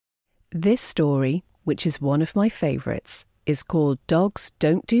This story, which is one of my favourites, is called Dogs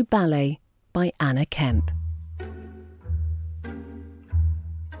Don't Do Ballet by Anna Kemp.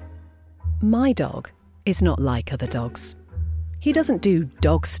 My dog is not like other dogs. He doesn't do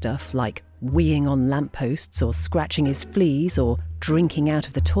dog stuff like weeing on lampposts or scratching his fleas or drinking out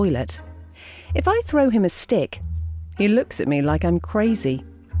of the toilet. If I throw him a stick, he looks at me like I'm crazy,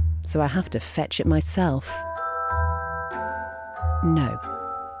 so I have to fetch it myself. No,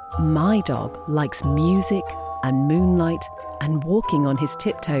 my dog likes music and moonlight and walking on his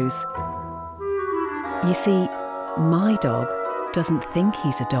tiptoes. You see, my dog doesn't think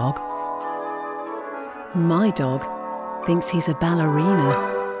he's a dog. My dog thinks he's a ballerina.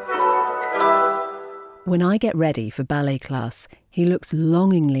 When I get ready for ballet class, he looks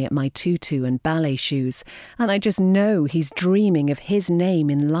longingly at my tutu and ballet shoes, and I just know he's dreaming of his name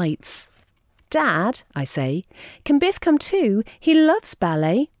in lights. "Dad," I say, "can Biff come too? He loves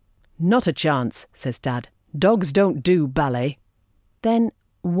ballet." "Not a chance," says Dad. "Dogs don't do ballet." Then,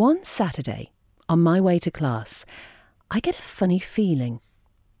 one Saturday, on my way to class, I get a funny feeling.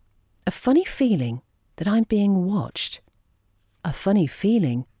 A funny feeling that I'm being watched. A funny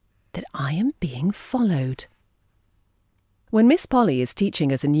feeling that I am being followed. When Miss Polly is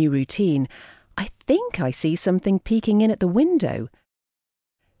teaching us a new routine, I think I see something peeking in at the window.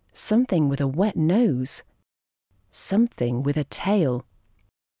 Something with a wet nose. Something with a tail.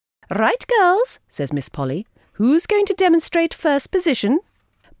 "Right, girls," says Miss Polly. "Who's going to demonstrate first position?"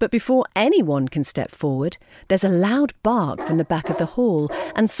 But before anyone can step forward, there's a loud bark from the back of the hall,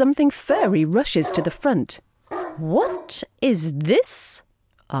 and something furry rushes to the front. "What is this?"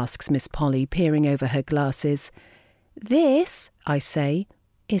 asks Miss Polly, peering over her glasses. "This," I say,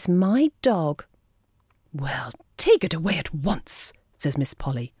 "is my dog." "Well, take it away at once," says Miss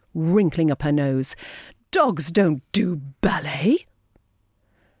Polly, wrinkling up her nose. "Dogs don't do ballet."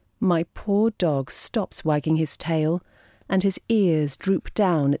 My poor dog stops wagging his tail, and his ears droop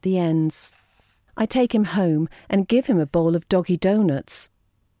down at the ends. I take him home and give him a bowl of doggy doughnuts,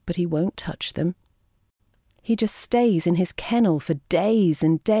 but he won't touch them. He just stays in his kennel for days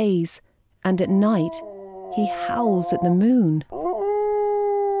and days, and at night he howls at the moon.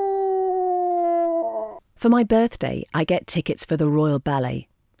 For my birthday, I get tickets for the Royal Ballet.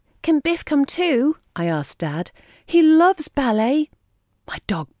 "Can Biff come too?" I ask Dad. "He loves ballet." My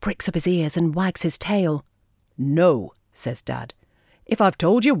dog pricks up his ears and wags his tail. "No," says Dad. "If I've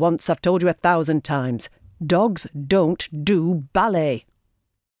told you once, I've told you 1,000 times. Dogs don't do ballet."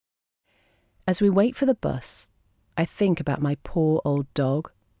 As we wait for the bus, I think about my poor old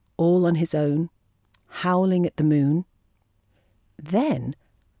dog, all on his own, howling at the moon. Then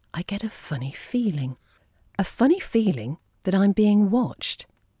I get a funny feeling. A funny feeling that I'm being watched.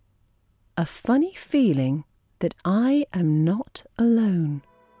 A funny feeling that I am not alone.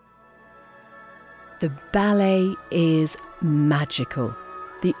 The ballet is magical.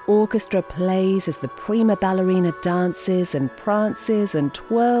 The orchestra plays as the prima ballerina dances and prances and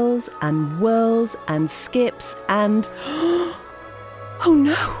twirls and whirls and skips and... Oh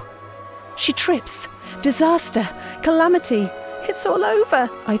no! She trips. Disaster. Calamity. It's all over,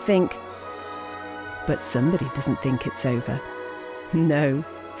 I think. But somebody doesn't think it's over. No.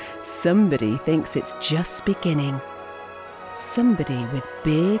 Somebody thinks it's just beginning. Somebody with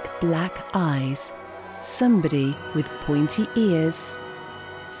big black eyes. Somebody with pointy ears.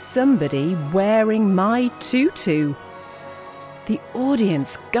 Somebody wearing my tutu. The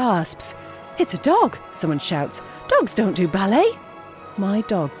audience gasps. "It's a dog," someone shouts. "Dogs don't do ballet." My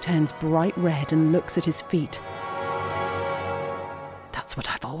dog turns bright red and looks at his feet. "That's what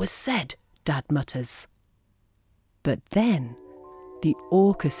I've always said," Dad mutters. But then the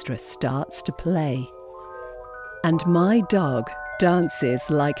orchestra starts to play. And my dog dances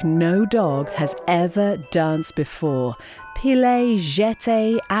like no dog has ever danced before. Pile,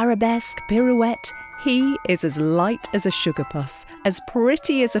 jeté, arabesque, pirouette. He is as light as a sugar puff, as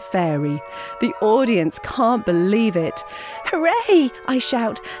pretty as a fairy. The audience can't believe it. "Hooray!" I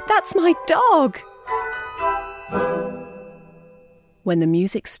shout. "That's my dog!" When the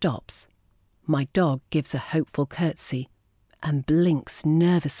music stops, my dog gives a hopeful curtsy and blinks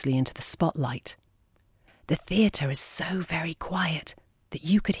nervously into the spotlight. The theatre is so very quiet that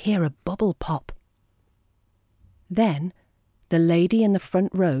you could hear a bubble pop. Then the lady in the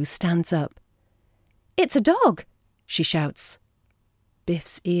front row stands up. "It's a dog," she shouts.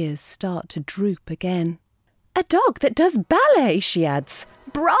 Biff's ears start to droop again. "A dog that does ballet," she adds.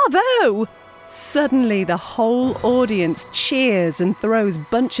 "Bravo!" Suddenly the whole audience cheers and throws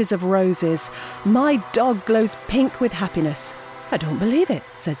bunches of roses. My dog glows pink with happiness. "I don't believe it,"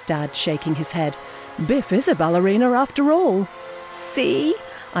 says Dad, shaking his head. "Biff is a ballerina after all." "See?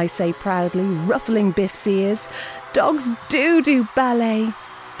 I say proudly, ruffling Biff's ears. Dogs do ballet.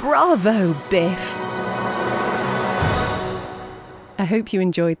 Bravo, Biff. I hope you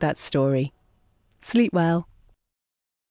enjoyed that story. Sleep well.